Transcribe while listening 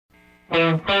I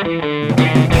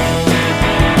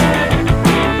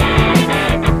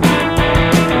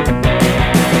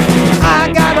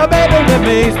got a baby that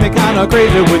makes me kinda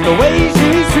crazy with the way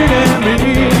she's treating me.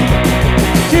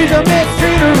 She's a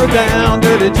mistreater, a down,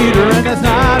 dirty cheater, and that's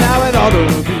not how it ought to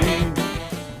be.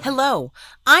 Hello,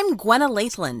 I'm Gwenna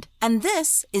Laithland, and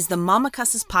this is the Mama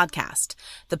Cusses Podcast,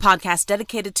 the podcast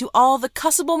dedicated to all the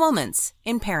cussable moments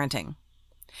in parenting.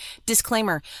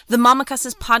 Disclaimer, the Mama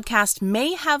Cusses Podcast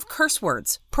may have curse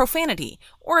words, profanity,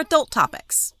 or adult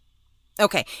topics.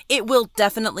 Okay, it will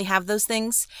definitely have those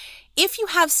things. If you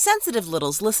have sensitive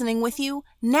littles listening with you,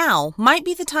 now might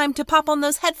be the time to pop on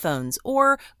those headphones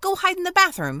or go hide in the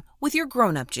bathroom with your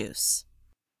grown-up juice.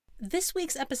 This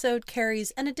week's episode carries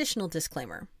an additional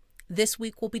disclaimer. This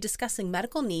week we'll be discussing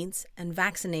medical needs and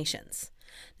vaccinations.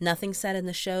 Nothing said in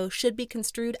the show should be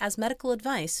construed as medical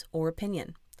advice or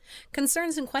opinion.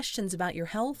 Concerns and questions about your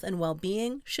health and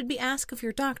well-being should be asked of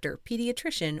your doctor,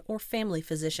 pediatrician, or family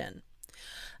physician.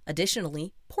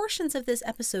 Additionally, portions of this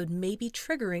episode may be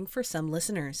triggering for some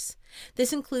listeners.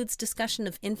 This includes discussion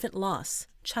of infant loss,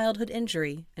 childhood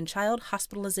injury, and child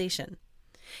hospitalization.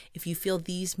 If you feel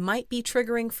these might be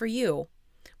triggering for you,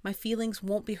 my feelings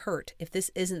won't be hurt if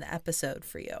this isn't the episode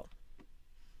for you.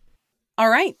 All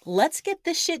right, let's get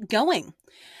this shit going.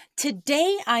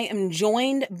 Today, I am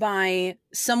joined by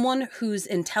someone whose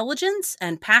intelligence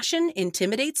and passion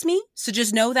intimidates me. So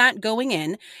just know that going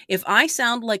in. If I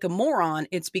sound like a moron,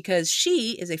 it's because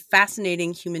she is a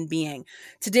fascinating human being.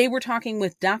 Today, we're talking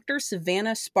with Dr.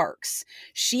 Savannah Sparks.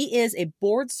 She is a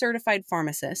board-certified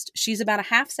pharmacist. She's about a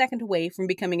half second away from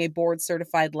becoming a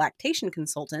board-certified lactation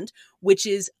consultant, which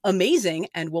is amazing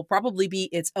and will probably be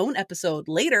its own episode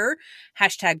later.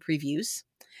 #previews.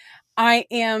 I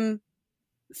am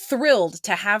thrilled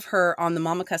to have her on the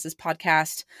Mama Cusses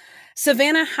podcast.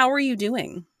 Savannah, how are you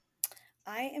doing?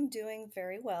 I am doing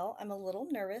very well. I'm a little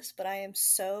nervous, but I am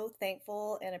so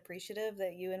thankful and appreciative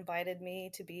that you invited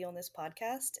me to be on this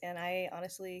podcast, and I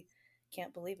honestly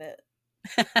can't believe it.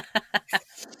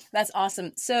 That's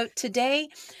awesome. So today,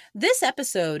 this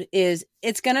episode it's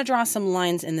going to draw some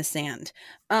lines in the sand.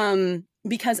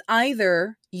 Because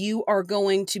either you are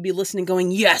going to be listening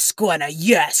going, yes, Gwenna,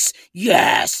 yes,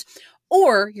 yes.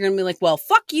 Or you're going to be like, well,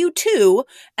 fuck you too,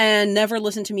 and never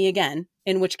listen to me again.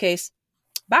 In which case,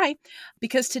 bye.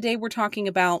 Because today we're talking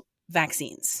about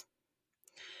vaccines.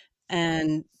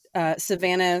 And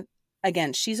Savannah,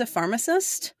 again, she's a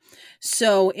pharmacist.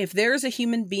 So if there's a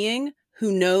human being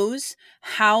who knows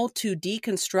how to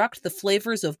deconstruct the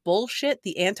flavors of bullshit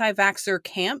the anti-vaxxer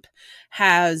camp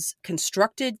has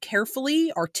constructed carefully,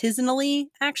 artisanally,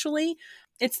 actually,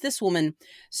 it's this woman.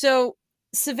 So,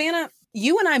 Savannah,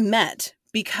 you and I met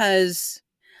because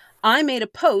I made a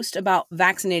post about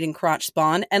vaccinating crotch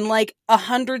spawn and like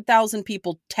 100,000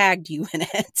 people tagged you in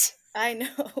it. I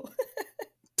know.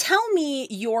 Tell me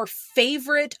your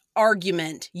favorite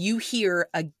argument you hear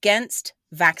against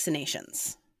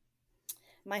vaccinations.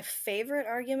 My favorite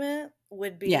argument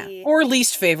would be... Yeah, or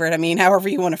least favorite. I mean, however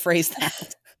you want to phrase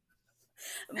that.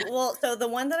 Well, so the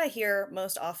one that I hear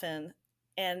most often,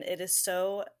 and it is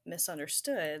so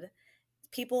misunderstood,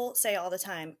 people say all the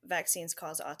time, vaccines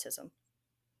cause autism.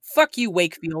 Fuck you,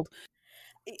 Wakefield.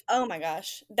 Oh my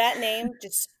gosh. That name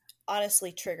just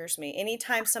honestly triggers me.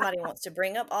 Anytime somebody wants to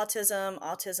bring up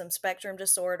autism spectrum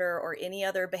disorder, or any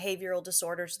other behavioral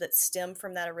disorders that stem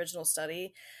from that original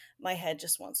study, my head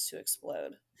just wants to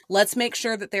explode. Let's make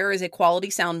sure that there is a quality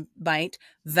soundbite.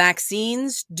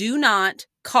 Vaccines do not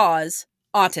cause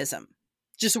autism.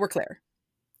 Just so we're clear.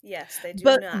 Yes, they do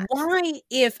but not. Why,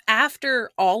 if after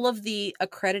all of the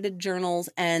accredited journals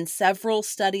and several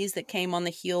studies that came on the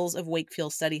heels of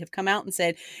Wakefield's study have come out and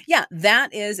said, yeah,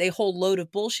 that is a whole load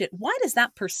of bullshit, why does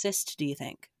that persist, do you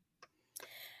think?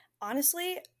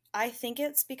 Honestly, I think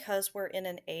it's because we're in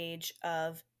an age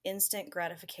of instant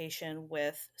gratification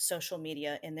with social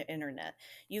media and the internet.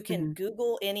 You can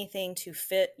Google anything to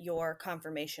fit your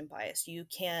confirmation bias. You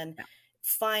can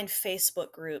find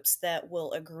Facebook groups that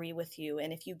will agree with you.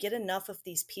 And if you get enough of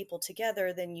these people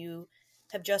together, then you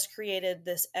have just created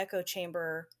this echo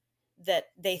chamber that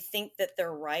they think that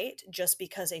they're right just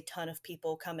because a ton of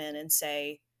people come in and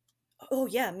say, oh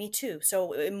yeah, me too.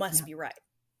 So it must be right.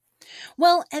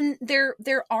 Well, and there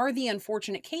are the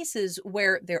unfortunate cases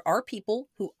where there are people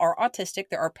who are autistic,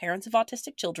 there are parents of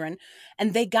autistic children,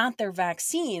 and they got their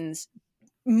vaccines.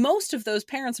 Most of those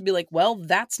parents would be like, well,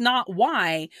 that's not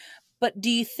why. But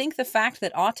do you think the fact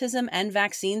that autism and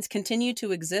vaccines continue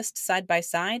to exist side by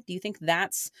side, do you think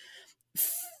that's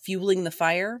fueling the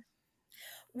fire?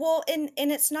 Well, and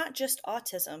it's not just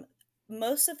autism.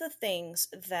 Most of the things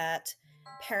that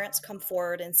parents come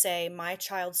forward and say, my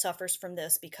child suffers from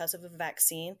this because of a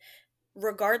vaccine,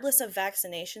 regardless of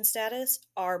vaccination status,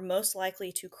 are most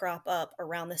likely to crop up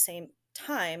around the same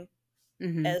time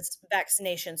as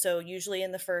vaccination. So usually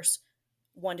in the first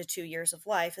 1 to 2 years of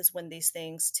life is when these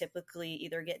things typically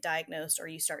either get diagnosed or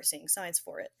you start seeing signs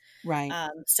for it. Right.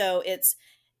 So it's,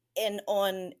 and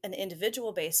on an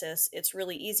individual basis, it's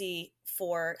really easy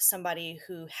for somebody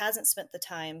who hasn't spent the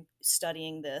time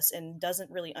studying this and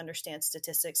doesn't really understand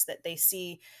statistics that they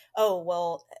see, oh,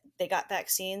 well, they got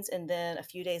vaccines and then a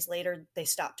few days later they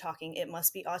stop talking. It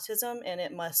must be autism and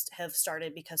it must have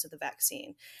started because of the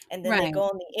vaccine. And then they go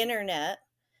on the internet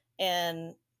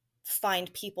and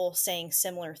find people saying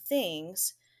similar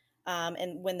things.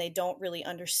 And when they don't really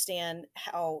understand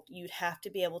how you'd have to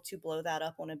be able to blow that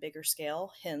up on a bigger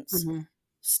scale, hence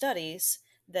studies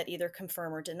that either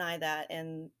confirm or deny that.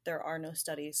 And there are no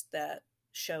studies that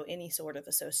show any sort of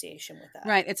association with that.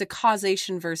 Right. It's a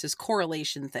causation versus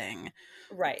correlation thing.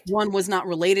 Right. One was not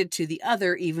related to the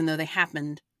other, even though they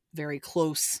happened very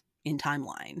close in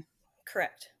timeline.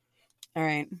 Correct. All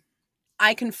right.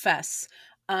 I confess,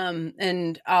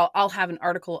 and I'll have an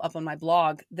article up on my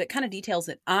blog that kind of details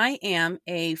it. I am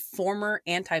a former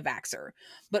anti-vaxxer,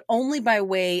 but only by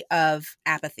way of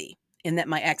apathy, in that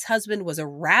my ex-husband was a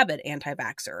rabid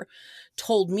anti-vaxxer,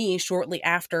 told me shortly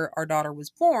after our daughter was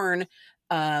born,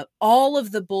 all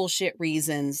of the bullshit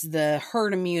reasons, the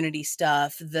herd immunity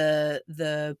stuff,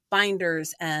 the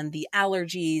binders and the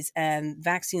allergies and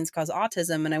vaccines cause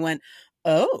autism. And I went,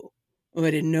 oh, I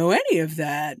didn't know any of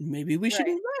that. Maybe we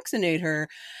shouldn't vaccinate her.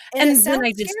 And then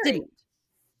I just didn't.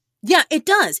 Yeah, it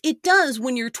does. It does.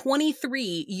 When you're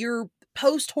 23, you're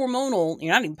post-hormonal.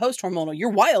 You're not even post-hormonal. You're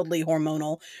wildly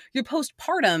hormonal. You're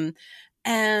postpartum.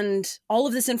 And all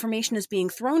of this information is being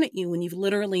thrown at you when you've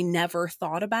literally never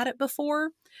thought about it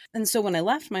before. And so when I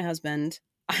left my husband,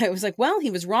 I was like, well,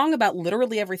 he was wrong about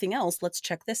literally everything else. Let's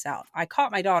check this out. I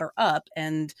caught my daughter up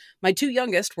and my two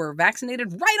youngest were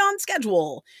vaccinated right on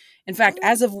schedule. In fact,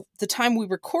 as of the time we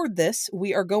record this,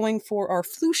 we are going for our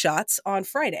flu shots on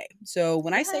Friday. So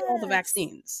when I say all the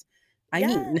vaccines, I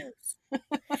mean.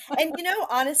 And,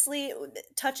 honestly,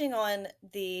 touching on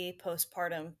the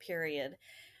postpartum period,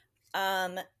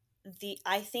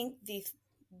 I think the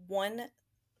one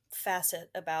facet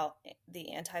about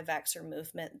the anti-vaxxer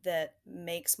movement that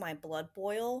makes my blood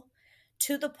boil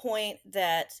to the point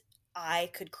that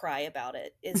I could cry about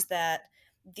it is that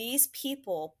these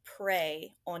people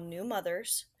prey on new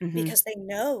mothers because they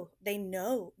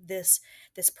know this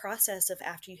process of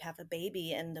after you have a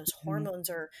baby and those hormones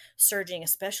are surging,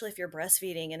 especially if you're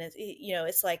breastfeeding, and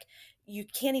it's like you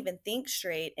can't even think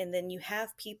straight. And then you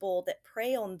have people that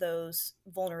prey on those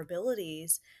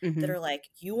vulnerabilities that are like,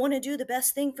 you want to do the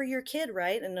best thing for your kid,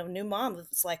 right? And a new mom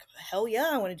is like, hell yeah,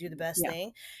 I want to do the best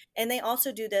thing. And they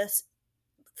also do this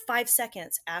 5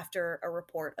 seconds after a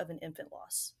report of an infant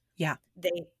loss. Yeah.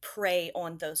 They prey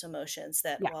on those emotions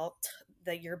that,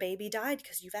 that your baby died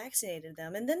because you vaccinated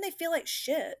them. And then they feel like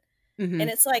shit. And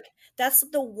it's like, that's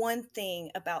the one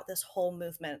thing about this whole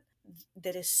movement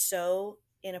that is so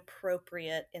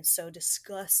inappropriate and so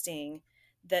disgusting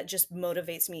that just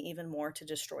motivates me even more to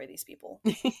destroy these people.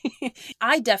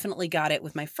 I definitely got it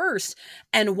with my first.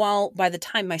 And while by the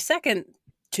time my second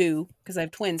two, because I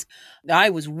have twins, I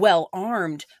was well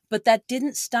armed, but that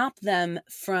didn't stop them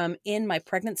from in my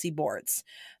pregnancy boards.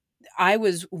 I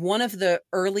was one of the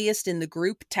earliest in the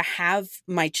group to have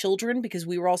my children because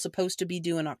we were all supposed to be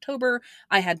due in October.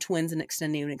 I had twins in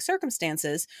extenuating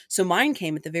circumstances. So mine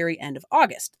came at the very end of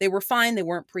August. They were fine. They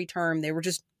weren't preterm. They were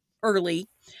just early.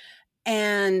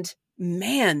 And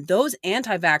man, those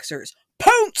anti-vaxxers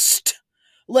pounced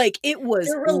like it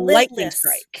was lightning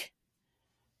strike.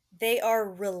 They are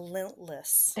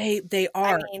relentless. They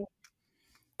are. I mean,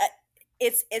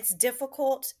 it's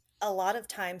difficult a lot of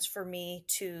times for me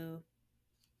to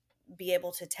be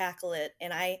able to tackle it.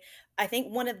 And I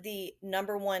think one of the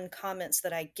number one comments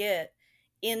that I get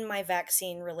in my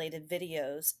vaccine related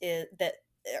videos is that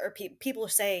people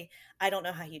say, I don't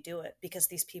know how you do it because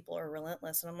these people are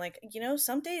relentless. And I'm like,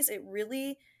 some days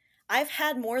I've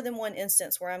had more than one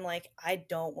instance where I'm like, I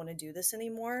don't want to do this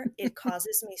anymore. It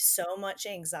causes me so much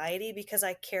anxiety because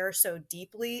I care so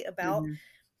deeply about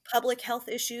public health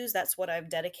issues. That's what I've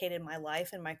dedicated my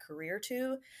life and my career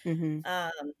to.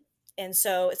 And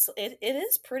so it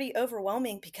is pretty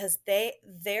overwhelming because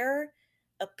their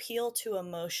appeal to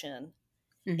emotion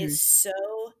is so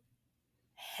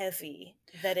heavy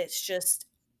that it's just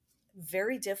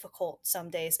very difficult some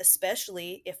days,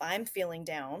 especially if I'm feeling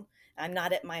down, I'm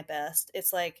not at my best.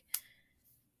 It's like,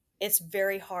 it's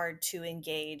very hard to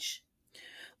engage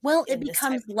Well, it in this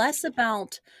type becomes of less media.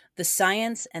 about the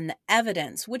science and the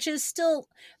evidence, which is still,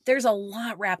 there's a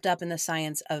lot wrapped up in the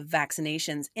science of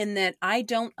vaccinations, in that I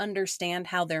don't understand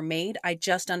how they're made. I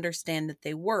just understand that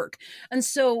they work. And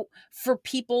so for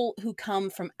people who come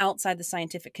from outside the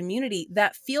scientific community,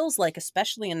 that feels like,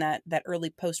 especially in that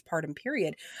early postpartum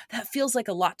period, that feels like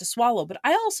a lot to swallow. But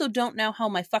I also don't know how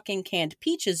my fucking canned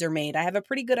peaches are made. I have a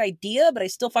pretty good idea, but I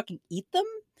still fucking eat them.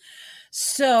 Right.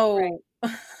 So,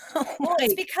 Well, it's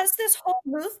like, because this whole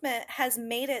movement has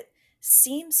made it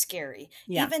seem scary,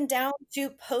 yeah, even down to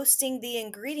posting the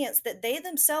ingredients that they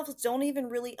themselves don't even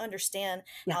really understand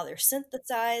yeah. how they're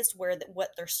synthesized, what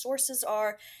their sources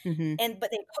are, Hmm.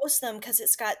 but they post them because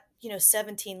it's got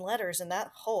 17 letters, and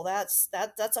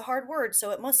that's a hard word,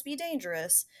 so it must be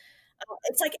dangerous.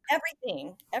 It's like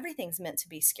everything's meant to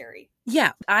be scary.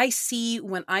 Yeah, I see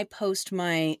when I post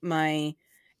my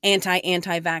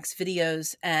anti-vax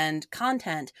videos and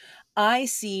content, I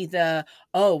see the,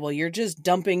 oh, well, you're just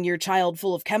dumping your child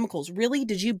full of chemicals. Really?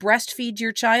 Did you breastfeed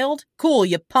your child? Cool,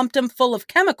 you pumped him full of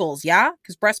chemicals, yeah?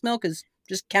 Because breast milk is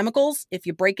just chemicals if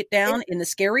you break it down And in the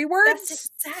scary that's words.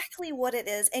 exactly what it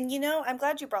is. And I'm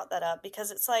glad you brought that up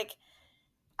because it's like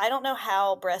I don't know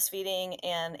how breastfeeding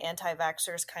and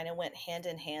anti-vaxxers kind of went hand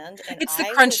in hand, and It's the I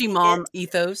was crunchy hit, mom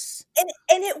ethos. and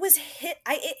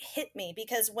it hit me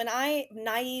because when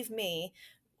naive me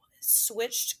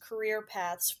switched career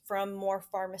paths from more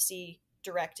pharmacy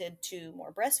directed to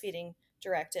more breastfeeding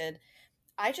directed,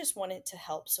 I just wanted to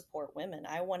help support women.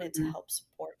 I wanted to Mhm. help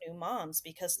support new moms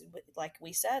because, like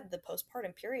we said, the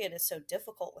postpartum period is so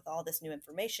difficult with all this new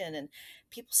information and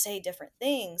people say different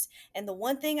things. And the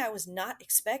one thing I was not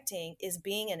expecting is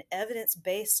being an evidence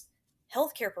based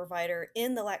healthcare provider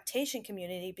in the lactation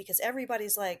community because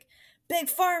everybody's like, big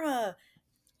pharma,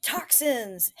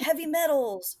 toxins, heavy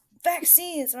metals,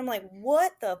 vaccines. And I'm like,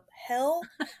 what the hell?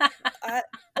 I,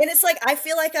 and it's like I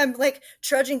feel like I'm like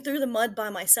trudging through the mud by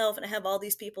myself, and I have all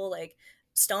these people like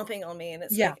stomping on me, and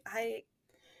it's Yeah. like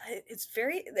it's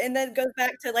very, and then it goes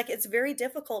back to like it's very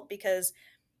difficult because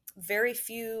very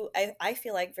few, I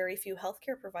feel like very few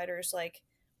healthcare providers like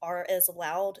are as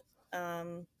loud.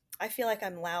 I feel like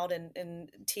I'm loud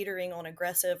and teetering on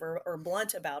aggressive or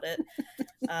blunt about it.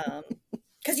 Um,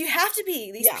 because you have to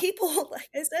be. These Yeah. people, like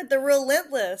I said, they're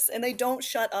relentless and they don't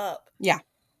shut up. Yeah.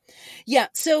 Yeah.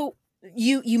 So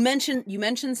you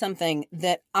mentioned something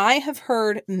that I have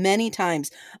heard many times.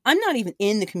 I'm not even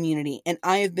in the community, and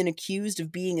I have been accused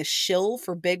of being a shill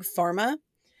for big pharma.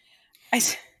 I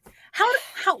s-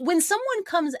 how when someone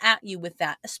comes at you with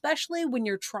that, especially when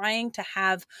you're trying to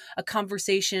have a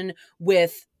conversation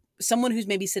with someone who's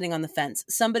maybe sitting on the fence,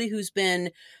 somebody who's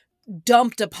been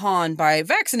dumped upon by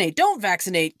vaccinate, don't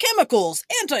vaccinate, chemicals,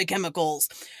 anti-chemicals.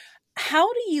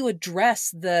 How do you address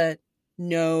the,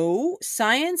 no,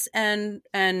 science and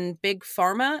big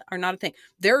pharma are not a thing?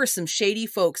 There are some shady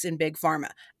folks in big pharma.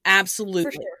 For Absolutely.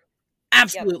 sure. Yep.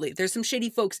 Absolutely. There's some shady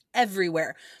folks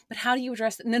everywhere. But how do you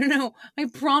address it? No, no, no. I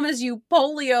promise you,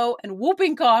 polio and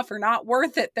whooping cough are not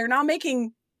worth it. They're not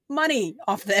making money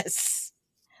off this.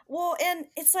 Well, and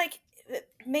it's like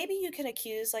maybe you can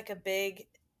accuse like a big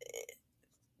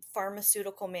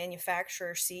pharmaceutical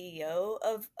manufacturer CEO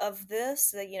of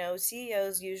this. That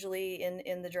CEOs usually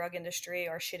in the drug industry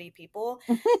are shitty people,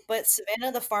 but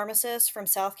Savannah the pharmacist from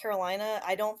South Carolina,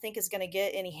 I don't think is going to get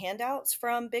any handouts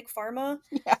from big pharma,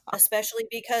 Yeah. especially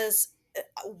because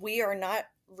we are not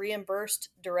reimbursed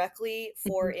directly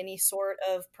for Mhm. any sort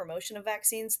of promotion of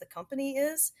vaccines. The company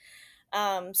is.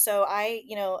 So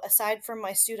aside from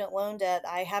my student loan debt,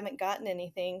 I haven't gotten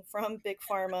anything from Big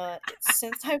Pharma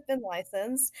since I've been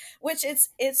licensed, which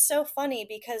it's so funny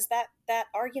because that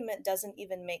argument doesn't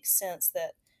even make sense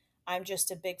that I'm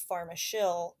just a Big Pharma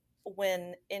shill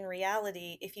when in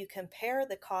reality, if you compare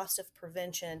the cost of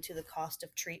prevention to the cost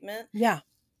of treatment, Yeah.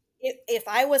 if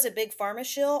I was a Big Pharma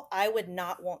shill, I would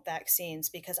not want vaccines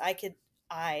because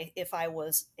if I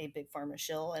was a Big Pharma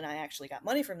shill and I actually got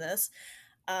money from this,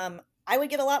 I would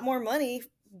get a lot more money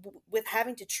with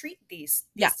having to treat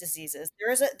Yeah. these diseases.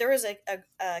 There is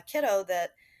a kiddo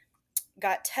that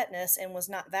got tetanus and was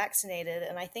not vaccinated,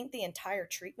 and I think the entire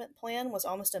treatment plan was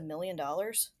almost $1 million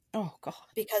Oh God.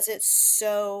 because it's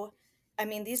so. I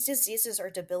mean, these diseases are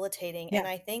debilitating, Yeah. and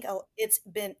I think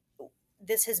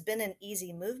this has been an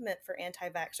easy movement for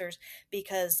anti-vaxxers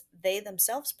because they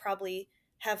themselves probably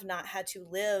have not had to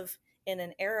live in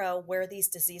an era where these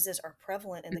diseases are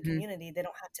prevalent in the Mhm. community. They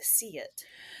don't have to see it.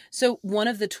 So, one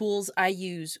of the tools I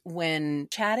use when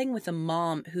chatting with a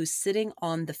mom who's sitting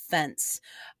on the fence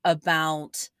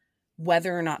about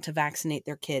whether or not to vaccinate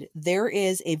their kid, there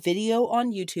is a video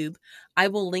on YouTube. I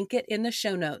will link it in the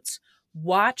show notes.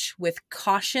 Watch with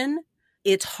caution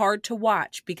It's hard to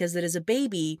watch because it is a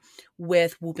baby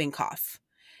with whooping cough.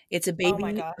 It's a Oh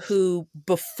my baby gosh. who,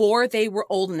 before they were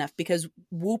old enough, because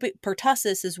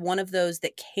pertussis is one of those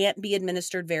that can't be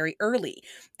administered very early.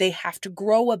 They have to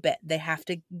grow a bit. They have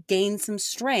to gain some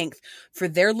strength for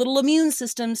their little immune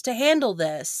systems to handle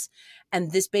this.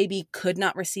 And this baby could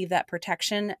not receive that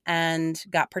protection and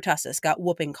got pertussis, got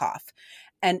whooping cough.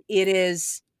 And it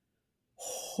is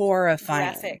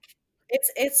horrifying. Graphic.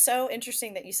 It's so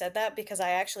interesting that you said that, because I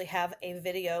actually have a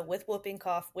video with whooping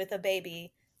cough with a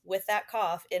baby with that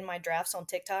cough in my drafts on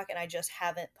TikTok, and I just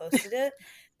haven't posted it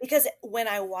because when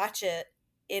I watch it,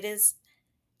 it's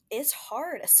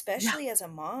hard, especially as a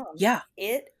mom. Yeah.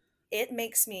 It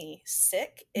makes me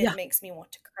sick. It makes me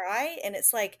want to cry, and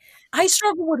it's like I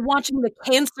struggle with watching the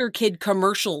Cancer Kid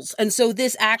commercials, and so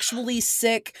this actually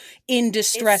sick, in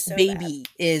distress so baby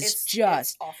bad. is It's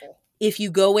just awful. If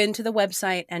you go into the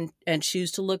website and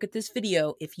choose to look at this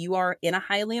video, if you are in a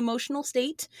highly emotional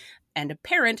state and a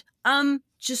parent,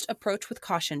 just approach with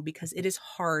caution, because it is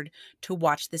hard to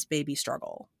watch this baby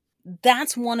struggle.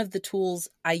 That's one of the tools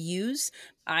I use.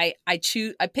 I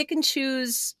pick and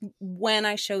choose when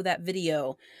I show that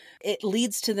video. It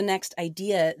leads to the next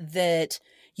idea that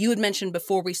you had mentioned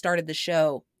before we started the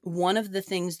show. One of the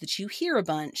things that you hear a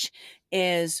bunch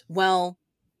is, well,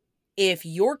 if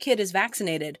your kid is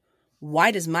vaccinated,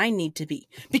 why does mine need to be?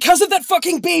 Because of that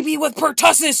fucking baby with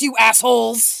pertussis, you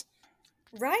assholes!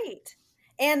 Right.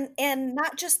 And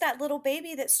not just that little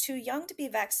baby that's too young to be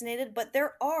vaccinated, but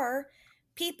there are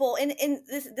people, and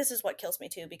this is what kills me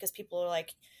too, because people are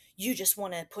like, you just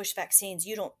want to push vaccines.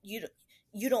 You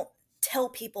don't tell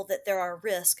people that there are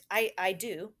risks. I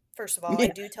do. First of all, I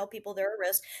do tell people there are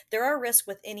risks. There are risks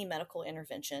with any medical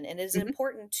intervention, and it is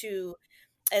important to,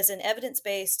 as an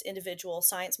evidence-based individual,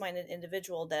 science-minded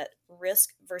individual, that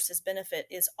risk versus benefit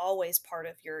is always part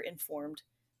of your informed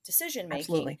decision making.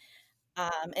 Absolutely.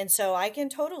 And so I can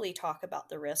totally talk about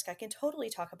the risk. I can totally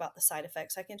talk about the side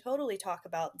effects. I can totally talk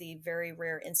about the very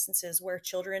rare instances where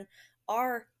children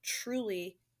are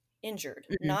truly injured,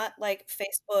 not like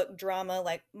Facebook drama,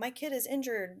 like my kid is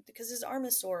injured because his arm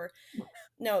is sore.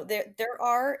 No, there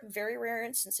are very rare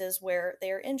instances where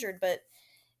they are injured, but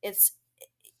it's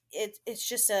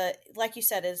just like you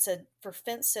said, for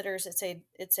fence sitters,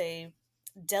 it's a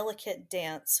delicate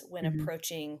dance when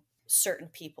approaching certain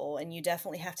people, and you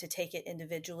definitely have to take it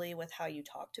individually with how you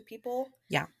talk to people.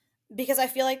 Yeah. Because I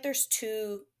feel like there's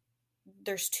two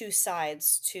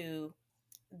sides to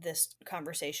this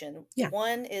conversation. Yeah.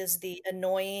 One is the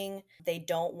annoying, they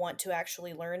don't want to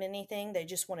actually learn anything. They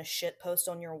just want to shit post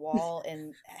on your wall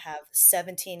and have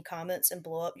 17 comments and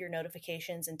blow up your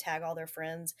notifications and tag all their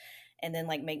friends and then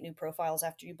like make new profiles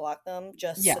after you block them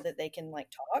just so that they can like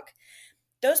talk.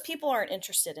 Those people aren't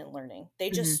interested in learning. They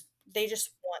just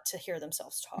want to hear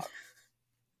themselves talk.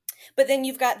 But then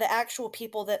you've got the actual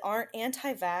people that aren't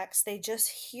anti-vax. They just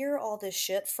hear all this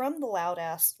shit from the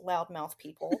loudmouth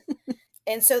people.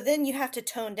 And so then you have to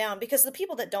tone down, because the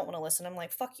people that don't want to listen, I'm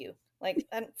like, fuck you. Like,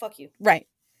 fuck you. Right.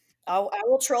 I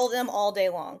will troll them all day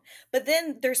long. But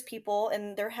then there's people,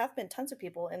 and there have been tons of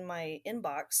people in my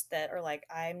inbox that are like,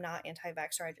 I'm not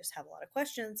anti-vaxxer. I just have a lot of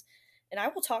questions. And I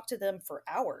will talk to them for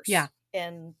hours. Yeah.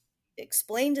 And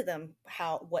explain to them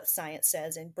what science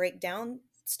says and break down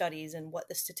studies and what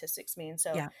the statistics mean.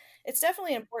 So it's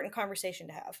definitely an important conversation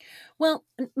to have. Well,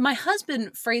 my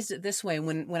husband phrased it this way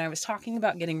when I was talking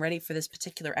about getting ready for this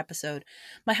particular episode.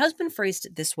 My husband phrased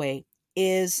it this way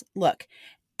is, look,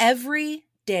 every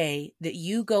day that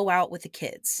you go out with the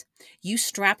kids, you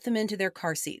strap them into their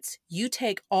car seats, you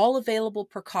take all available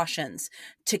precautions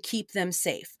to keep them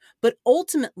safe. But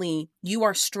ultimately, you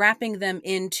are strapping them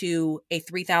into a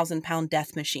 3,000-pound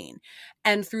death machine.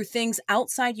 And through things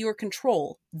outside your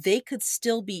control, they could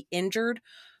still be injured,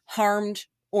 harmed,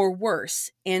 or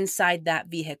worse inside that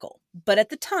vehicle. But at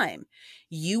the time,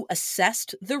 you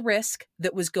assessed the risk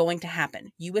that was going to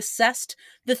happen. You assessed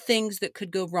the things that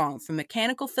could go wrong, from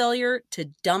mechanical failure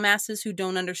to dumbasses who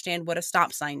don't understand what a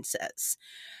stop sign says.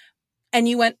 And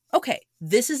you went, okay,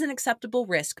 this is an acceptable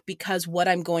risk because what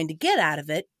I'm going to get out of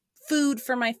it, food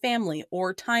for my family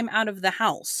or time out of the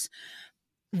house,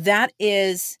 that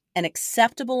is an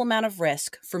acceptable amount of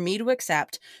risk for me to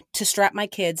accept to strap my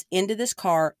kids into this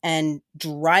car and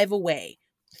drive away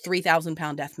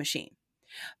 3,000-pound death machine.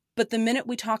 But the minute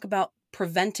we talk about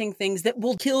preventing things that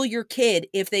will kill your kid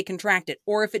if they contract it,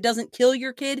 or if it doesn't kill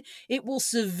your kid, it will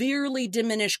severely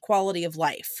diminish quality of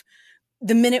life.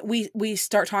 The minute we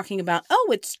start talking about, oh,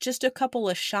 it's just a couple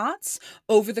of shots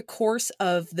over the course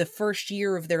of the first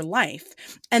year of their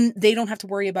life, and they don't have to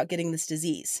worry about getting this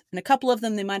disease. And a couple of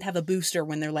them, they might have a booster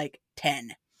when they're like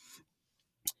 10.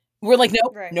 We're like,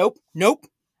 nope, Right. nope.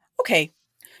 Okay.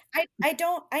 I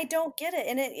don't get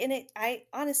it. I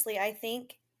honestly, I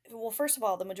think, well, first of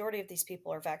all, the majority of these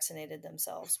people are vaccinated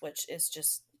themselves, which is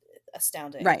just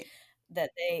astounding. Right. That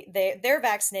they're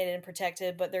vaccinated and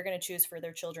protected, but they're going to choose for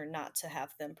their children not to have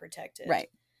them protected. Right.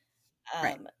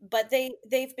 Right. But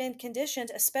they've been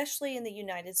conditioned, especially in the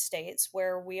United States,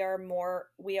 where we are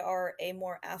a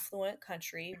more affluent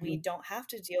country. We don't have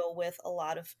to deal with a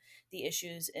lot of the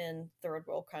issues in third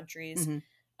world countries.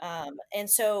 And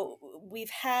so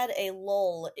we've had a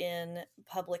lull in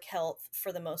public health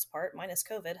for the most part, minus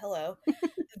COVID, hello,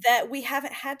 that we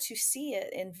haven't had to see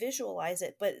it and visualize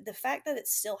it. But the fact that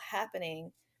it's still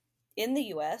happening in the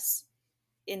US,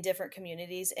 in different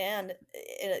communities, and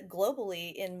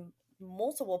globally in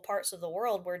multiple parts of the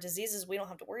world where diseases we don't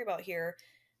have to worry about here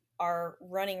are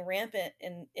running rampant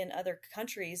in other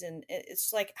countries. And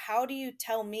it's like, how do you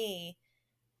tell me,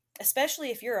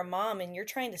 especially if you're a mom and you're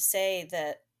trying to say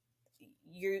that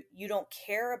you don't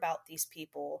care about these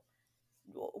people?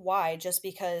 Why? Just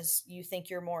because you think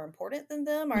you're more important than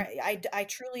them? Or I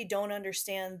truly don't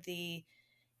understand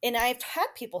and I've had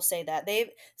people say that.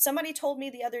 Somebody told me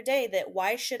the other day that,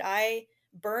 why should I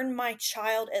burn my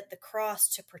child at the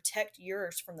cross to protect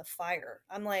yours from the fire?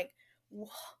 I'm like,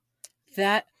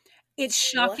 that it's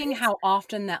shocking how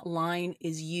often that line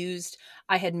is used.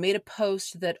 I had made a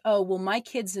post that, oh, well, my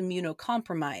kid's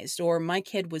immunocompromised, or my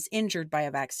kid was injured by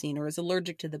a vaccine, or is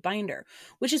allergic to the binder,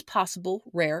 which is possible,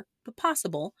 rare, but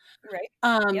possible.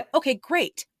 Right. Yep. Okay,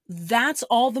 great. That's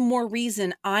all the more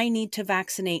reason I need to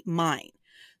vaccinate mine.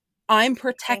 I'm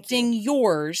protecting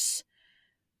yours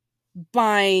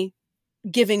by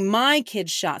giving my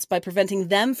kids shots, by preventing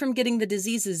them from getting the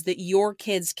diseases that your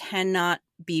kids cannot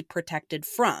be protected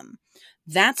from.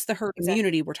 That's the herd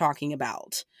immunity we're talking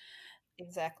about.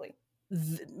 Exactly.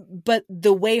 But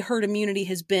the way herd immunity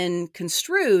has been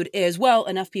construed is, well,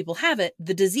 enough people have it,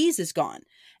 the disease is gone.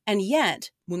 And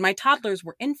yet, when my toddlers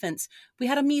were infants, we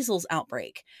had a measles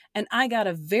outbreak. And I got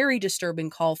a very disturbing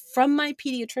call from my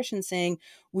pediatrician saying,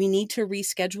 we need to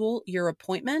reschedule your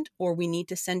appointment, or we need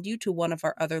to send you to one of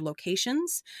our other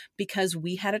locations because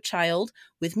we had a child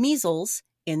with measles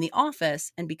in the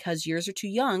office. And because yours are too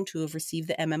young to have received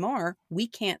the MMR, we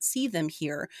can't see them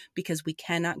here because we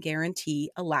cannot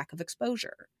guarantee a lack of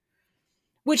exposure.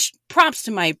 Which, props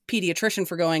to my pediatrician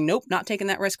for going, nope, not taking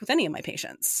that risk with any of my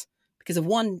patients because of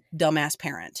one dumbass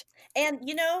parent. And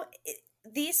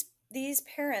these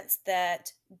parents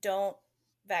that don't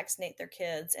vaccinate their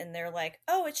kids, and they're like,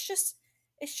 oh, it's just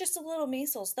a little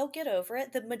measles, they'll get over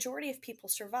it. The majority of people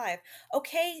survive.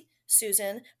 Okay,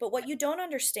 Susan, but what you don't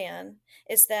understand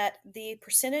is that the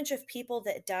percentage of people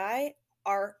that die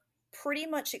are pretty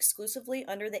much exclusively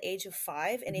under the age of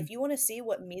 5. And if you want to see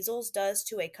what measles does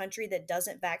to a country that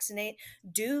doesn't vaccinate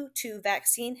due to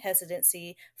vaccine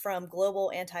hesitancy from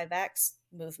global anti-vax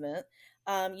movement,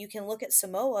 you can look at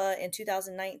Samoa in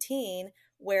 2019,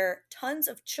 where tons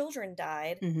of children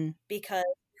died because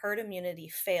herd immunity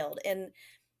failed. And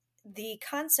the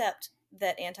concept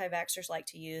that anti-vaxxers like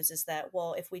to use is that,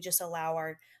 well, if we just allow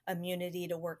our immunity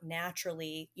to work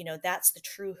naturally, that's the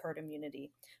true herd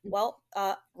immunity. Well,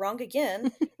 wrong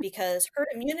again, because herd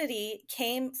immunity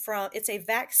it's a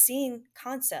vaccine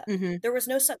concept. There was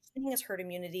no such thing as herd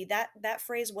immunity. That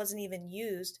phrase wasn't even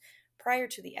used prior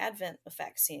to the advent of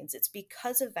vaccines. It's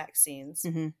because of vaccines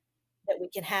that we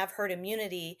can have herd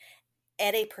immunity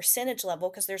at a percentage level,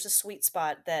 because there's a sweet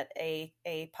spot that a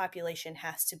population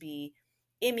has to be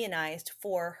immunized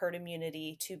for herd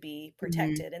immunity to be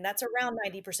protected. And that's around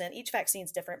 90%. Each vaccine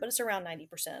is different, but it's around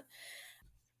 90%.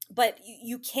 But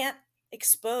you can't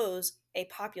expose a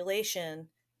population,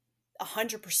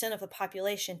 100% of the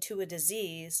population, to a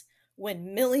disease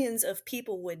when millions of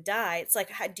people would die. It's like,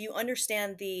 do you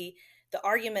understand the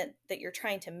argument that you're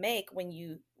trying to make when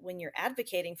you're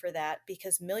advocating for that?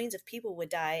 Because millions of people would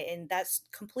die, and that's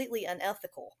completely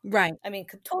unethical. Right. I mean,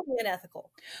 totally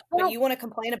unethical. Well, but you want to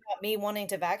complain about me wanting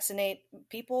to vaccinate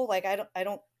people? Like, I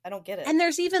don't get it. And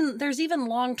there's even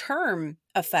long-term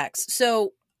effects.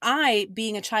 So I,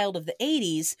 being a child of the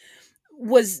 80s,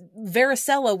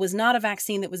 varicella was not a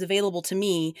vaccine that was available to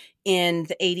me in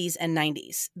the 80s and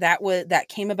 90s. That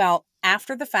came about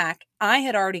after the fact. I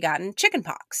had already gotten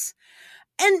chickenpox.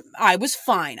 And I was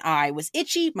fine. I was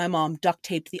itchy. My mom duct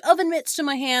taped the oven mitts to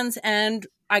my hands, and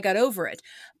I got over it.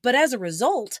 But as a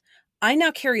result, I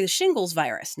now carry the shingles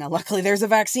virus. Now, luckily, there's a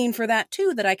vaccine for that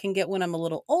too that I can get when I'm a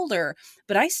little older.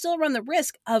 But I still run the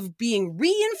risk of being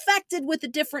reinfected with a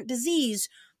different disease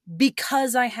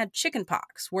because I had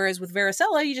chickenpox. Whereas with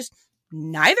varicella,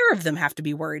 neither of them have to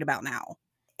be worried about now.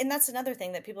 and that's another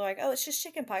thing that people are like, oh, it's just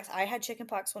chickenpox. I had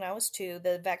chickenpox when I was 2.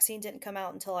 The vaccine didn't come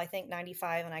out until I think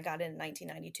 95, and I got it in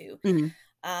 1992.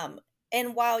 Mm-hmm.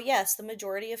 And while, yes, the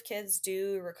majority of kids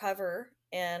do recover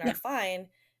and are fine,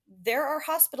 there are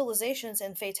hospitalizations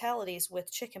and fatalities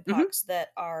with chickenpox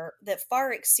that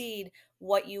far exceed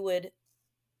what you would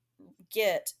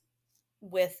get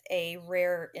with a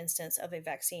rare instance of a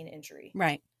vaccine injury.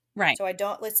 Right. So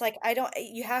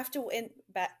you have to,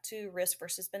 back to risk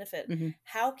versus benefit.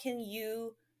 How can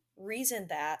you reason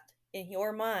that in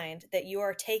your mind that you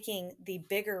are taking the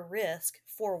bigger risk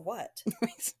for what?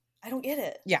 I don't get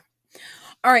it. Yeah.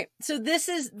 All right. So this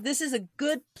is a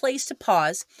good place to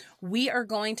pause. We are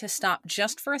going to stop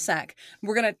just for a sec.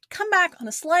 We're going to come back on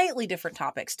a slightly different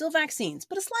topic, still vaccines,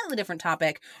 but a slightly different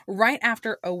topic right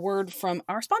after a word from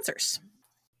our sponsors.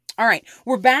 All right,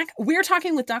 we're back. We're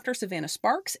talking with Dr. Savannah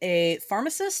Sparks, a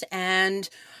pharmacist and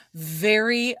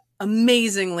very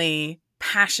amazingly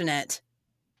passionate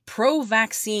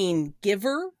pro-vaccine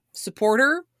giver,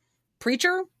 supporter,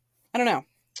 preacher. I don't know.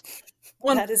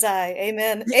 That is I.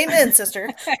 Amen. Amen, sister.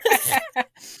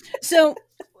 So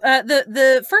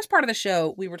the first part of the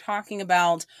show, we were talking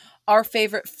about our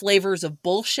favorite flavors of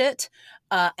bullshit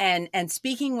and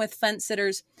speaking with fence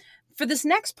sitters. For this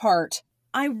next part,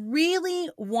 I really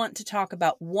want to talk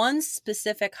about one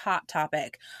specific hot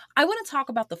topic. I want to talk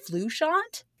about the flu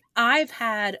shot. I've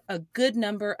had a good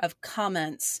number of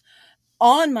comments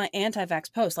on my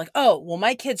anti-vax post like, oh, well,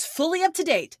 my kid's fully up to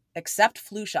date, except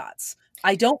flu shots.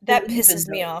 I don't. That pisses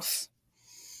me off.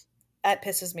 That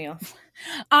pisses me off.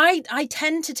 I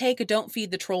tend to take a don't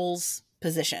feed the trolls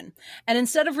position. And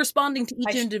instead of responding to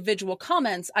each individual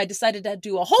comments, I decided to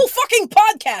do a whole fucking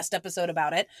podcast episode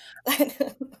about it.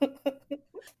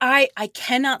 I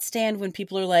cannot stand when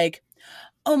people are like,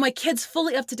 oh, my kid's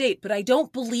fully up to date, but I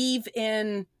don't believe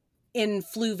in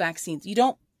flu vaccines. You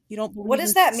don't believe what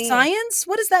does that mean? Science?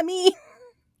 What does that mean?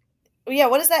 Yeah,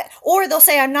 what is that? Or they'll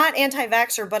say, I'm not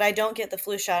anti-vaxxer, but I don't get the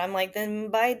flu shot. I'm like, then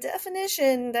by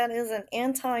definition, that is an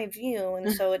anti-view.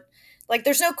 And so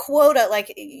there's no quota,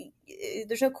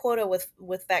 there's no quota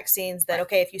with vaccines that,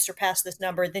 okay, if you surpass this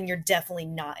number, then you're definitely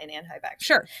not an anti-vaxxer.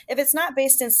 Sure. If it's not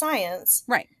based in science,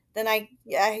 right, then I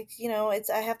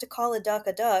have to call a duck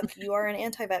a duck. You are an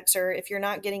anti-vaxxer if you're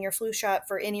not getting your flu shot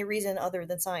for any reason other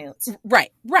than science.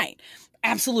 Right.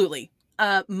 Absolutely.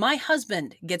 My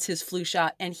husband gets his flu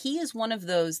shot, and he is one of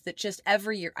those that just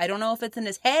every year, I don't know if it's in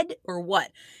his head or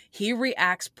what, he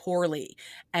reacts poorly,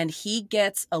 and he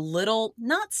gets a little,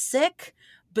 not sick,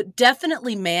 but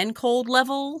definitely man cold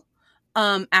level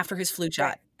after his flu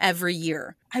shot every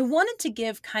year. I wanted to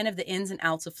give kind of the ins and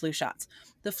outs of flu shots.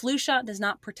 The flu shot does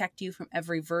not protect you from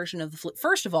every version of the flu.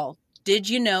 First of all, did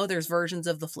you know there's versions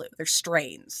of the flu? There's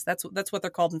strains. That's what they're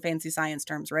called in fancy science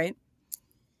terms, right?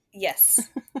 Yes.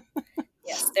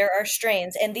 Yes, there are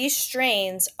strains, and these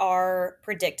strains are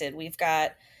predicted. We've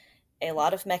got a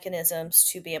lot of mechanisms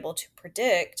to be able to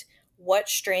predict what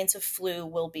strains of flu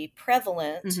will be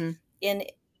prevalent in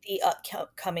the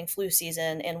upcoming flu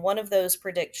season. And one of those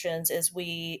predictions is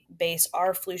we base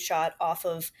our flu shot off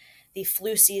of the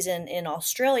flu season in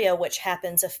Australia, which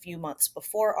happens a few months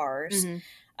before ours.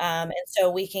 And so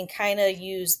we can kind of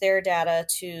use their data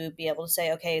to be able to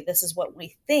say, okay, this is what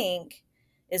we think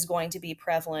is going to be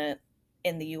prevalent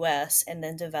in the US, and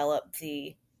then develop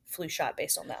the flu shot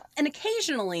based on that. And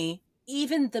occasionally,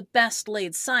 even the best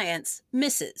laid science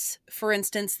misses. For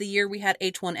instance, the year we had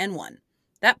H1N1.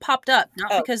 That popped up,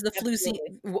 not because the flu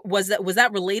season was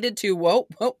that related to, whoa,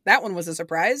 that one was a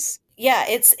surprise. Yeah,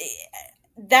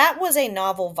 that was a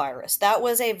novel virus. That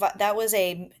was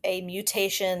a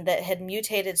mutation that had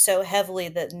mutated so heavily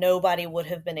that nobody would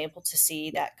have been able to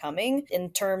see that coming, in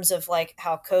terms of like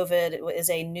how COVID is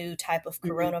a new type of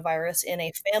coronavirus in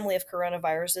a family of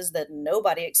coronaviruses that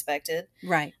nobody expected.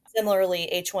 Right. Similarly,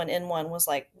 H1N1 was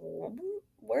like,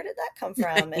 where did that come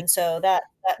from? And so that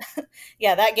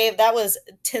was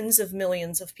tens of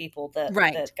millions of people that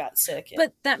got sick.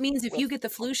 But that means if you get the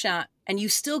flu shot and you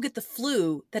still get the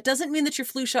flu, that doesn't mean that your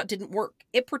flu shot didn't work.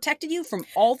 It protected you from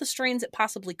all the strains it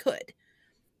possibly could,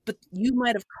 but you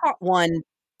might have caught one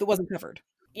that wasn't covered.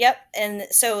 Yep. And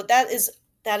so that is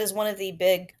one of the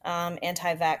big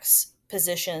anti-vax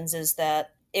positions, is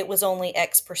that it was only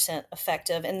X%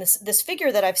 effective. And this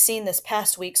figure that I've seen this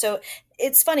past week, so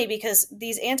it's funny because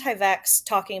these anti-vax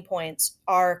talking points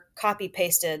are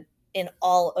copy-pasted in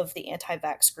all of the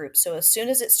anti-vax groups. So as soon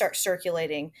as it starts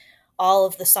circulating, all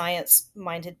of the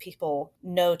science-minded people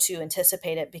know to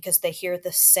anticipate it because they hear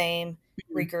the same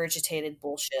regurgitated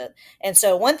bullshit. And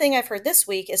so one thing I've heard this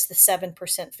week is the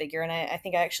 7% figure. And I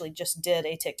think I actually just did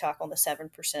a TikTok on the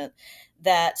 7%,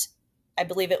 that I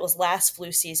believe it was last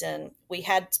flu season, we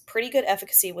had pretty good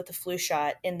efficacy with the flu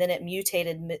shot, and then it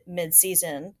mutated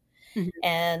mid-season. Mhm.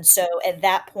 And so at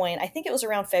that point, I think it was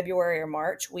around February or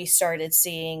March, we started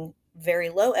seeing very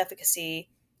low efficacy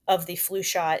of the flu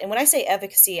shot. And when I say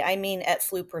efficacy, I mean at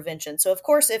flu prevention. So of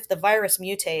course, if the virus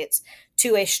mutates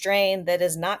to a strain that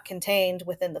is not contained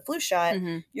within the flu shot,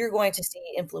 you're going to see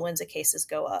influenza cases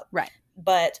go up. Right.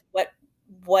 But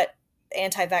what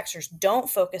anti-vaxxers don't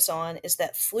focus on is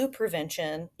that flu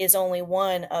prevention is only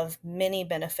one of many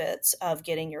benefits of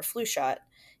getting your flu shot.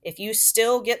 If you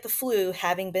still get the flu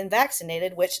having been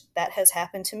vaccinated, which that has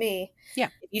happened to me,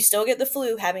 if you still get the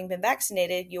flu having been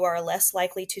vaccinated, you are less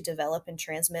likely to develop and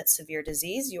transmit severe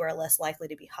disease. You are less likely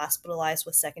to be hospitalized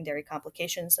with secondary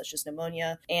complications such as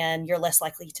pneumonia, and you're less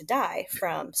likely to die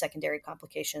from secondary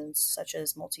complications such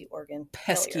as multi-organ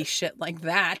Pesky failure. shit like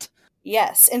that.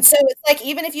 Yes. And so it's like,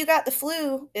 even if you got the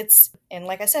flu, and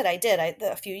like I said,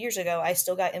 a few years ago, I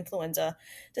still got influenza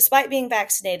despite being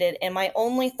vaccinated. And my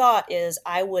only thought is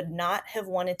I would not have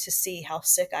wanted to see how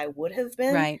sick I would have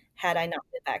been had I not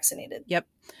been vaccinated. Yep.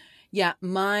 Yeah.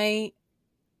 My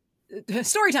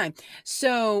story time.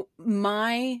 So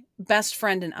my best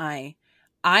friend and I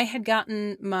had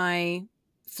gotten my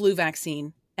flu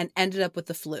vaccine and ended up with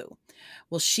the flu.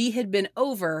 Well, she had been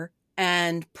over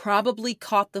and probably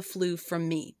caught the flu from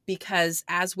me because,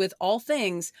 as with all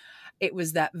things, it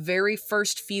was that very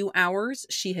first few hours.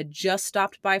 She had just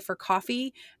stopped by for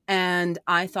coffee and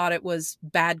I thought it was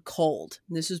bad cold.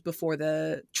 This was before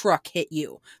the truck hits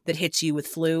you with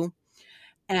flu.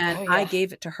 And I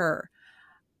gave it to her.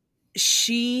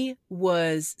 She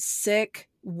was sick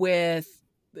with,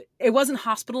 it wasn't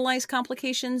hospitalized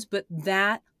complications, but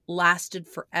that lasted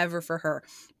forever for her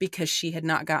because she had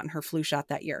not gotten her flu shot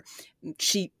that year.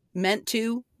 She meant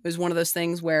to. It was one of those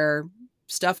things where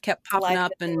stuff kept popping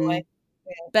up and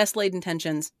best laid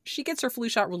intentions. She gets her flu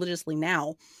shot religiously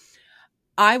now.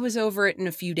 I was over it in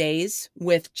a few days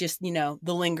with just, the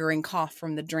lingering cough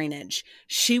from the drainage.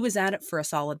 She was at it for a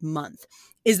solid month.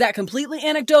 Is that completely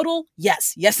anecdotal?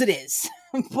 Yes, it is.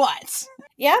 But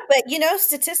yeah, but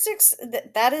statistics,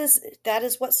 that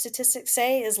is what statistics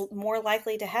say is more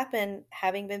likely to happen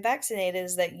having been vaccinated,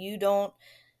 is that you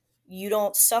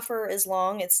don't suffer as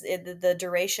long. The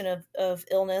duration of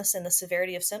illness and the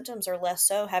severity of symptoms are less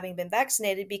so having been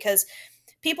vaccinated, because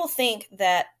people think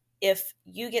that if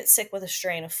you get sick with a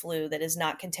strain of flu that is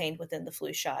not contained within the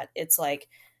flu shot, it's like,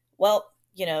 well,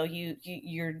 you're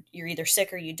either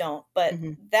sick or you don't. But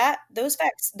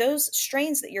those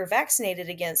strains that you're vaccinated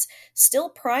against still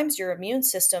primes your immune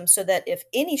system, so that if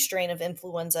any strain of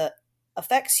influenza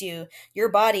affects you, your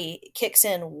body kicks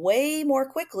in way more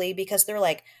quickly, because they're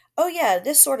like, oh yeah,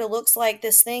 this sort of looks like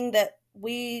this thing that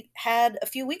we had a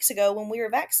few weeks ago when we were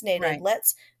vaccinated. Right.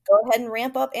 Let's go ahead and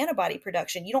ramp up antibody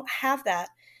production. You don't have that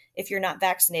if you're not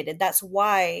vaccinated. That's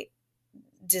why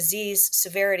disease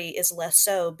severity is less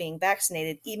so being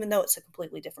vaccinated, even though it's a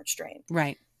completely different strain.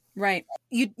 Right.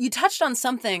 You touched on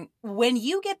something. When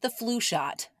you get the flu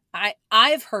shot,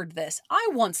 I've heard this. I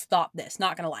once thought this,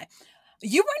 not going to lie.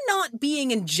 You are not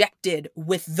being injected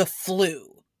with the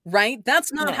flu, right?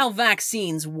 That's not how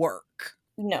vaccines work.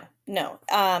 No.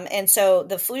 And so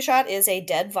the flu shot is a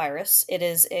dead virus. It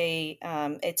is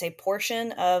it's a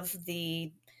portion of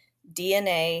the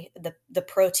DNA, the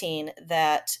protein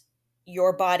that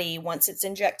your body, once it's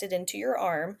injected into your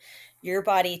arm, your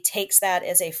body takes that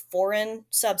as a foreign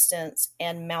substance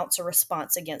and mounts a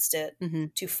response against it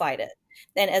to fight it.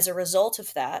 And as a result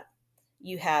of that,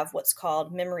 you have what's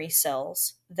called memory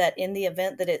cells that, in the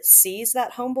event that it sees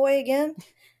that homeboy again,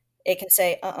 it can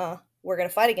say, we're going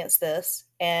to fight against this.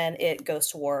 And it goes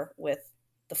to war with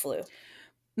the flu.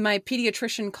 My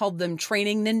pediatrician called them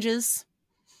training ninjas.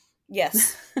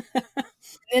 Yes.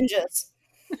 Ninjas.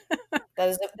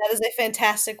 That is a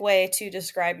fantastic way to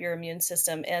describe your immune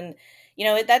system. And,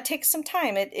 that takes some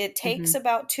time. It takes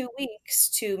about 2 weeks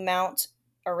to mount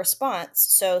a response.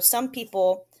 So some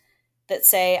people that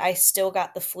say, I still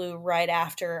got the flu right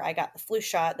after I got the flu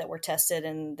shot, that were tested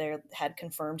and they had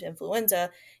confirmed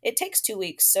influenza, it takes 2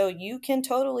 weeks. So you can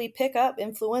totally pick up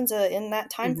influenza in that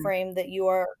time frame that you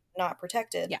are not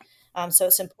protected. Yeah. So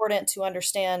it's important to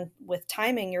understand with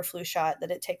timing your flu shot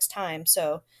that it takes time.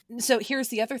 So here's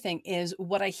the other thing is,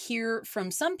 what I hear from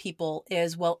some people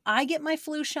is, well, I get my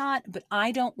flu shot, but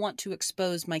I don't want to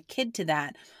expose my kid to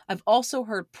that. I've also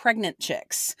heard pregnant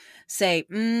chicks say,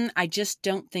 I just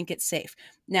don't think it's safe.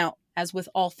 Now, as with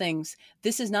all things,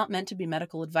 this is not meant to be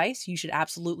medical advice. You should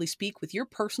absolutely speak with your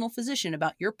personal physician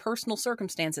about your personal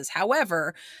circumstances.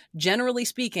 However, generally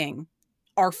speaking,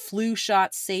 are flu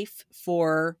shots safe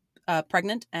for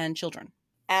pregnant and children?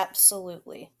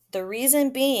 Absolutely. The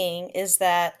reason being is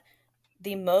that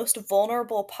the most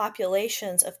vulnerable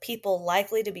populations of people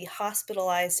likely to be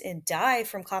hospitalized and die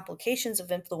from complications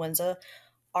of influenza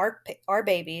are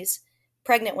babies,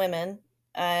 pregnant women,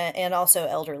 and also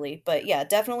elderly. But yeah,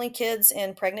 definitely kids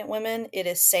and pregnant women. It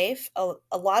is safe.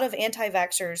 A lot of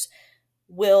anti-vaxxers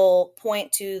will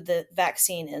point to the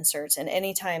vaccine inserts, and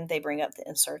anytime they bring up the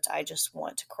inserts, I just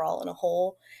want to crawl in a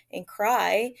hole and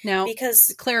cry. Now,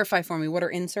 because clarify for me, what are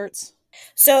inserts?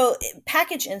 So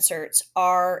package inserts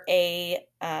are a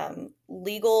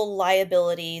legal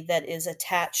liability that is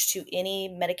attached to any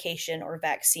medication or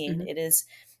vaccine. Mhm.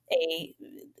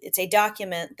 It's a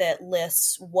document that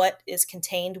lists what is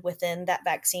contained within that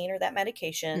vaccine or that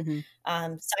medication,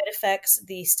 side effects,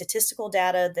 the statistical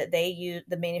data that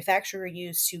the manufacturer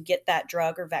used to get that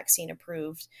drug or vaccine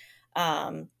approved,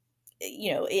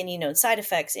 any known side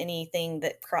effects, anything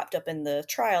that cropped up in the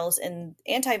trials. And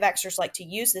anti-vaxxers like to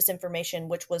use this information,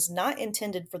 which was not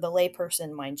intended for the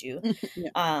layperson, mind you,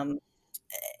 Yeah.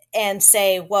 And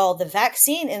say, well, the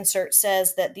vaccine insert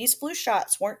says that these flu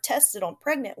shots weren't tested on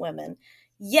pregnant women.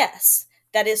 Yes,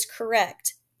 that is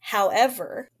correct.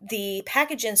 However, the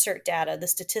package insert data, the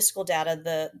statistical data,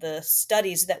 the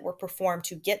studies that were performed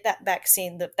to get that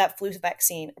vaccine, that flu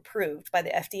vaccine approved by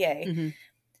the FDA,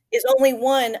 is only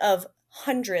one of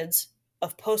hundreds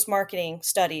of post-marketing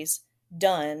studies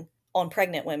done on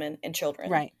pregnant women and children.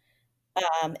 Right.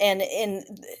 And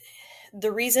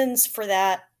the reasons for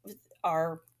that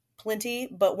are plenty,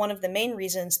 but one of the main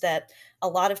reasons that a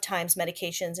lot of times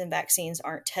medications and vaccines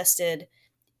aren't tested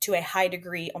to a high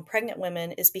degree on pregnant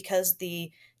women is because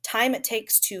the time it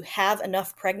takes to have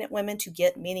enough pregnant women to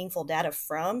get meaningful data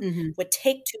from would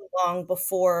take too long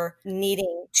before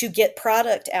needing to get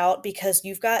product out, because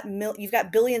you've got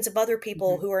billions of other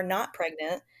people who are not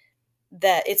pregnant.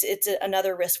 That it's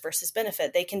another risk versus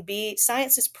benefit.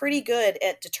 Science is pretty good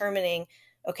at determining,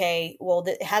 okay, well,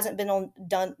 it hasn't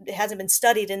been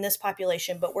studied in this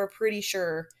population, but we're pretty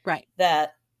sure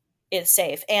that it's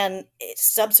safe. And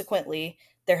subsequently,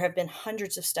 there have been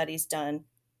hundreds of studies done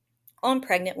on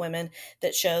pregnant women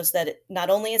that shows that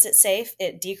not only is it safe,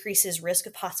 it decreases risk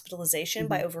of hospitalization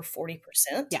by over 40%.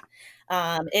 Yeah.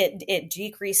 It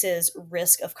decreases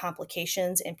risk of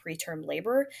complications in preterm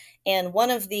labor. And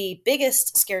one of the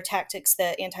biggest scare tactics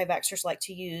that anti-vaxxers like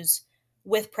to use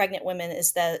with pregnant women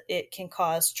is that it can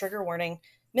cause, trigger warning,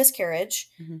 miscarriage.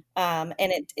 And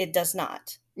it does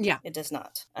not. Yeah. It does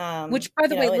not. Which, by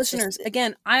the way, listeners,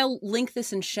 again, I'll link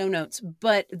this in show notes,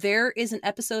 but there is an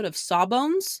episode of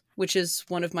Sawbones, which is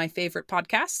one of my favorite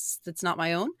podcasts that's not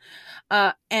my own.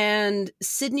 And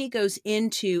Sydney goes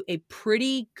into a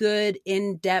pretty good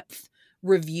in-depth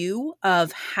review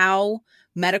of how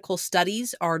medical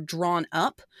studies are drawn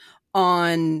up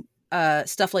on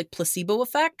stuff like placebo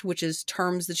effect, which is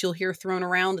terms that you'll hear thrown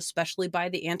around, especially by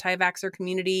the anti-vaxxer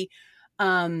community.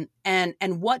 And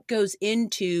what goes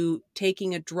into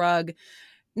taking a drug,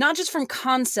 not just from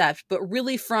concept, but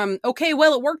really from, okay,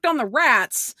 well, it worked on the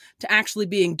rats, to actually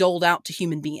being doled out to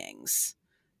human beings,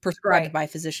 prescribed by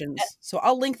physicians. So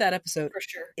I'll link that episode. For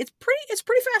sure. It's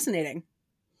pretty fascinating.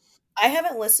 I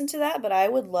haven't listened to that, but I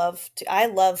would love to. I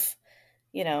love,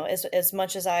 as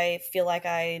much as I feel like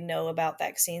I know about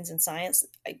vaccines and science,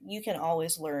 you can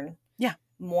always learn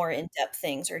more in-depth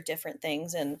things or different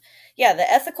things. And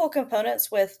the ethical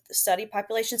components with study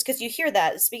populations, because you hear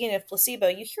that, speaking of placebo,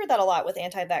 you hear that a lot with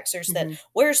anti-vaxxers, that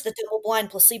where's the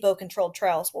double-blind placebo-controlled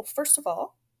trials? Well, first of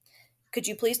all, could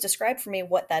you please describe for me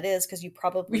what that is? Because you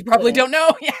probably don't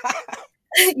know. Yeah.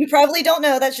 You probably don't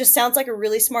know. That just sounds like a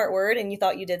really smart word, and you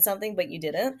thought you did something, but you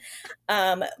didn't.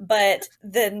 But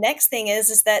the next thing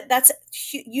is that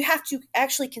you have to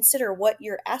actually consider what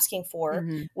you're asking for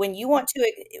when you want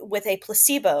to. With a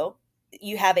placebo,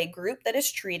 you have a group that is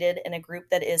treated and a group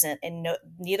that isn't, and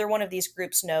neither one of these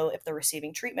groups know if they're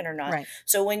receiving treatment or not. Right.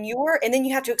 So and then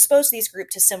you have to expose these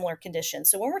groups to similar conditions.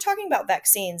 So when we're talking about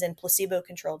vaccines and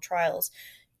placebo-controlled trials,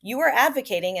 you are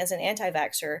advocating as an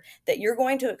anti-vaxxer that you're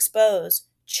going to expose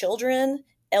children,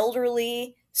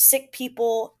 elderly, sick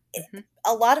people.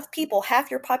 A lot of people,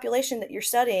 half your population that you're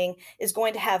studying is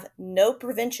going to have no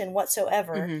prevention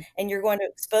whatsoever. And you're going to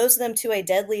expose them to a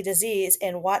deadly disease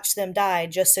and watch them die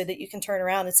just so that you can turn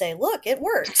around and say, look, it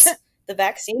works. The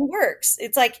vaccine works.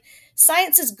 It's like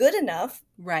science is good enough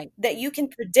that you can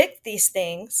predict these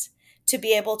things to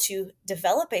be able to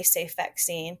develop a safe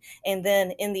vaccine. And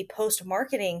then in the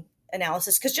post-marketing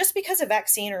analysis, because just because a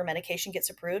vaccine or a medication gets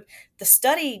approved, the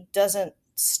study doesn't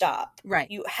stop. Right.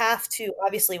 You have to,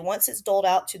 obviously, once it's doled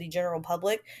out to the general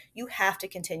public, you have to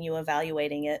continue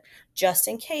evaluating it just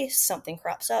in case something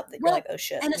crops up that you're like, oh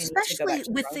shit, and we need to go especially back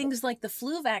to the with drawing board. things like the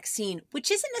flu vaccine,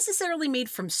 which isn't necessarily made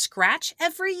from scratch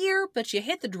every year, but you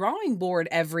hit the drawing board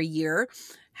every year,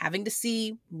 having to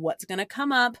see what's going to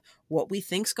come up, what we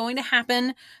think's going to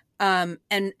happen,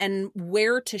 and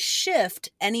where to shift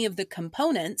any of the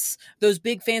components, those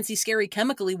big fancy scary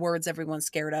chemically words everyone's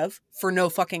scared of for no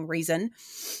fucking reason.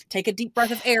 Take a deep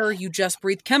breath of air, you just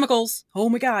breathed chemicals. Oh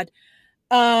my God.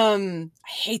 I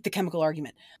hate the chemical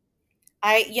argument.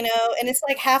 And it's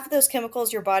like half of those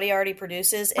chemicals your body already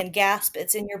produces, and gasp,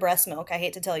 it's in your breast milk. I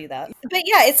hate to tell you that. But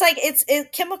yeah, it's like it's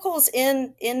chemicals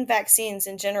in vaccines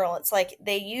in general. It's like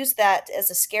they use that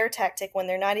as a scare tactic when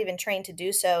they're not even trained to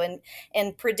do so.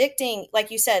 And predicting,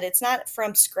 like you said, it's not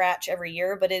from scratch every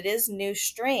year, but it is new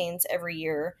strains every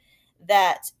year.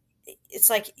 That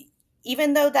it's like,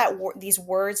 even though that these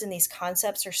words and these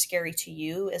concepts are scary to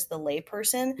you as the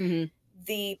layperson, Mm-hmm.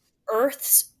 the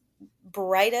Earth's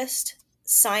brightest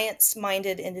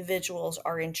science-minded individuals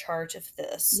are in charge of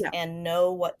this and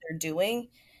know what they're doing.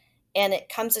 And it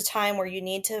comes a time where you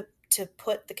need to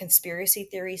put the conspiracy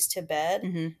theories to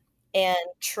bed and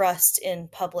trust in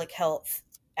public health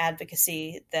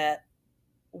advocacy that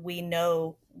we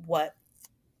know what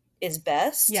is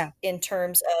best in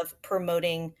terms of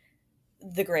promoting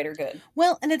the greater good.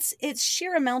 Well, and it's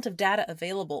sheer amount of data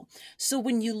available. So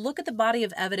when you look at the body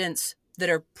of evidence that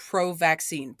are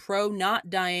pro-vaccine, pro not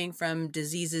dying from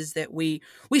diseases that we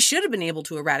should have been able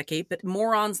to eradicate, but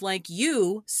morons like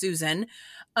you, Susan,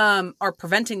 are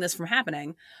preventing this from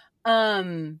happening,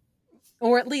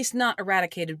 or at least not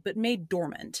eradicated, but made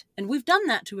dormant. And we've done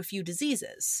that to a few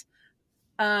diseases.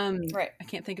 Right. I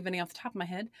can't think of any off the top of my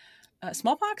head.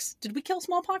 Smallpox? Did we kill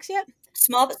smallpox yet?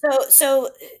 So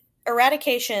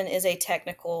eradication is a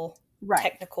technical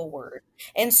word.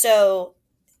 And so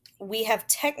we have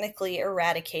technically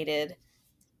eradicated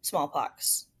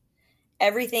smallpox.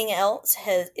 Everything else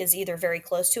is either very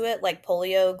close to it, like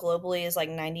polio globally is like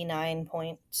 99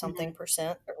 point something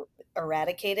percent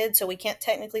eradicated. So we can't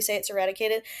technically say it's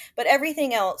eradicated, but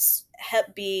everything else,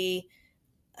 Hep B,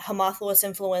 Haemophilus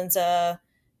influenza,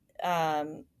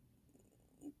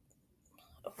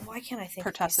 why can't I think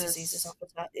of these diseases off the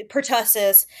top?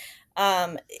 Pertussis,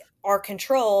 are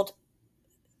controlled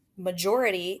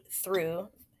majority through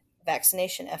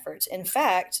vaccination efforts. In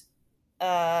fact,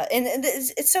 and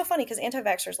it's so funny because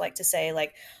anti-vaxxers like to say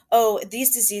like, oh,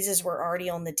 these diseases were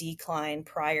already on the decline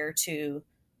prior to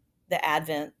the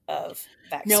advent of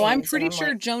vaccines. No, I'm pretty sure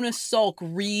like, Jonas Salk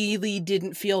really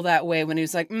didn't feel that way when he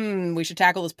was like, we should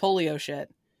tackle this polio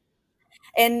shit.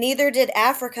 And neither did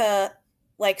Africa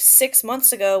like 6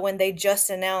 months ago when they just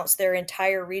announced their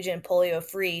entire region polio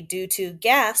free due to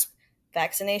gasp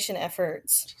vaccination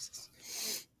efforts.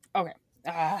 Jesus. Okay.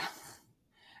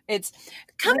 It's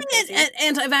coming at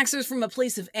anti-vaxxers from a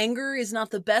place of anger is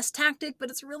not the best tactic, but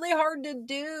it's really hard to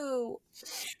do.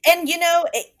 And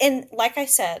and like I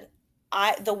said,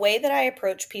 the way that I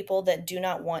approach people that do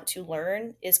not want to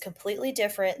learn is completely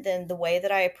different than the way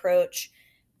that I approach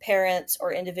parents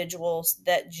or individuals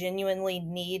that genuinely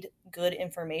need good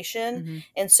information.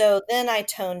 And so then I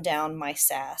tone down my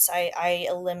sass. I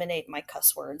eliminate my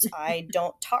cuss words. I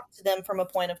don't talk to them from a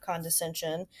point of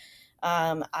condescension.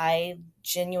 I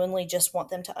genuinely just want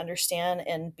them to understand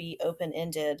and be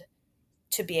open-ended,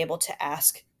 to be able to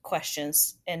ask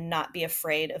questions and not be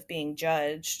afraid of being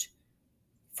judged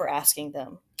for asking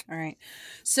them. All right.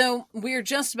 So we're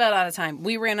just about out of time.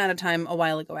 We ran out of time a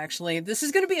while ago, actually. This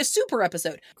is going to be a super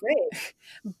episode. Great.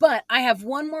 But I have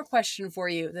one more question for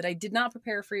you that I did not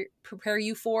prepare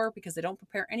you for, because I don't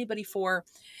prepare anybody for.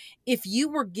 If you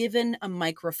were given a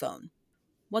microphone,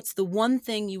 what's the one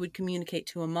thing you would communicate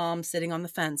to a mom sitting on the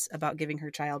fence about giving her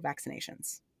child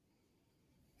vaccinations?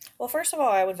 Well, first of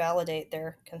all, I would validate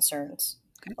their concerns.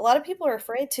 Okay. A lot of people are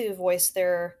afraid to voice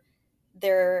their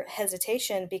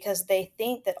hesitation because they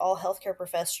think that all healthcare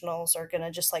professionals are going to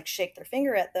just like shake their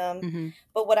finger at them.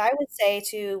 But what I would say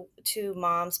to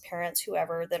moms, parents,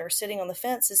 whoever that are sitting on the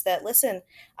fence is that, listen,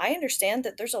 I understand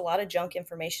that there's a lot of junk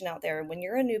information out there. And when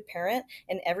you're a new parent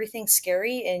and everything's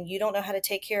scary and you don't know how to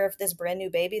take care of this brand new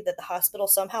baby that the hospital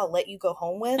somehow let you go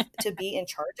home with to be in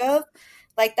charge of,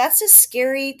 like, that's just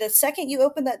scary. The second you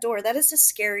open that door, that is a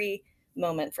scary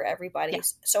moment for everybody. Yeah.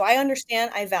 So I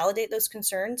understand. I validate those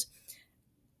concerns.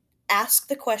 Ask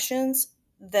the questions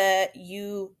that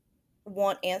you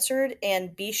want answered,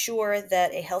 and be sure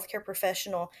that a healthcare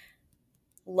professional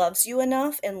loves you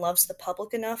enough and loves the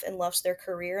public enough and loves their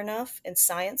career enough and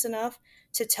science enough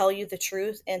to tell you the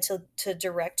truth and to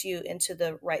direct you into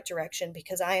the right direction.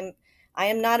 Because I'm I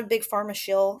am not a big pharma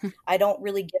shill. I don't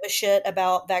really give a shit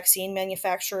about vaccine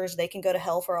manufacturers. They can go to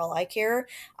hell for all I care.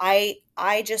 I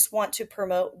just want to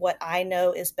promote what I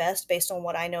know is best based on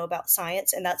what I know about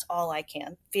science, and that's all I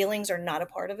can. Feelings are not a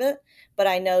part of it, but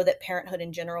I know that parenthood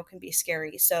in general can be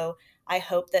scary. So I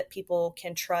hope that people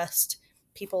can trust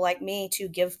people like me to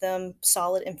give them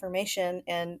solid information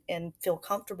and feel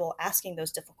comfortable asking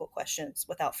those difficult questions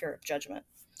without fear of judgment.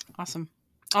 Awesome.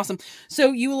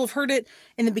 So you will have heard it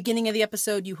in the beginning of the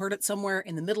episode. You heard it somewhere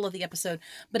in the middle of the episode.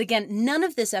 But again, none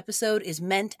of this episode is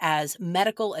meant as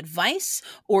medical advice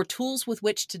or tools with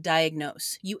which to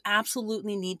diagnose. You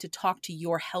absolutely need to talk to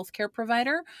your healthcare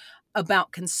provider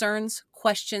about concerns,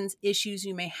 questions, issues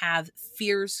you may have,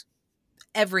 fears,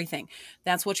 everything.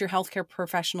 That's what your healthcare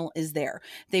professional is there.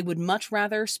 They would much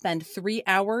rather spend 3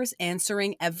 hours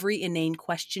answering every inane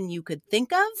question you could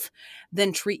think of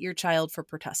than treat your child for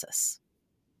pertussis.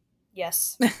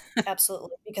 Yes,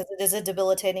 absolutely. Because it is a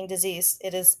debilitating disease.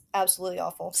 It is absolutely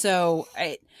awful. So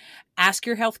ask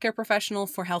your healthcare professional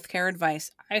for healthcare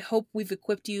advice. I hope we've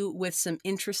equipped you with some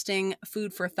interesting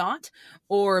food for thought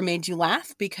or made you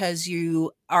laugh because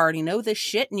you already know this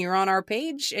shit and you're on our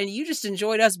page and you just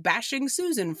enjoyed us bashing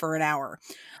Susan for an hour.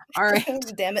 All right.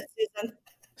 Damn it, Susan.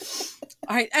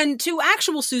 All right. And to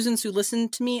actual Susans who listen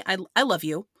to me, I love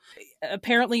you.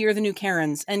 Apparently you're the new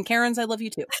Karens. And Karens, I love you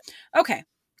too. Okay.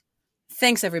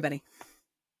 Thanks, everybody.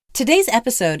 Today's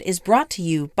episode is brought to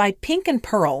you by Pink and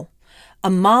Pearl,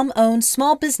 a mom-owned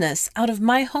small business out of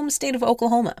my home state of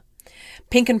Oklahoma.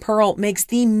 Pink and Pearl makes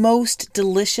the most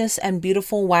delicious and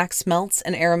beautiful wax melts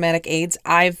and aromatic aids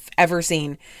I've ever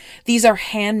seen. These are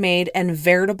handmade and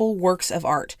veritable works of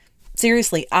art.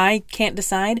 Seriously, I can't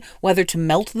decide whether to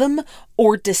melt them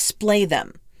or display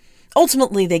them.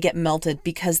 Ultimately, they get melted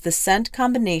because the scent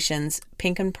combinations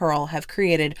Pink and Pearl have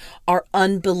created are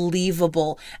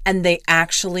unbelievable, and they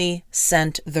actually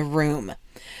scent the room.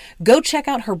 Go check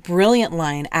out her brilliant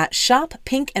line at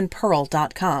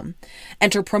shoppinkandpearl.com.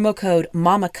 Enter promo code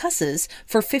MAMACUSSES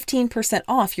for 15%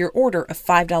 off your order of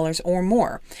 $5 or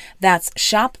more. That's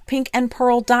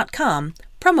shoppinkandpearl.com,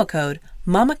 promo code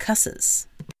MAMACUSSES.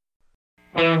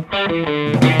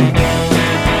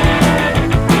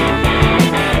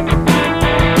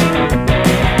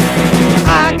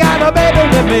 I got a baby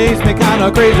that makes me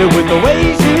kinda crazy with the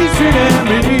way she's treating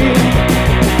me.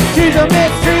 She's a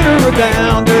mistreater, a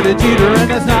down, dirty cheater, and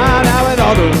that's not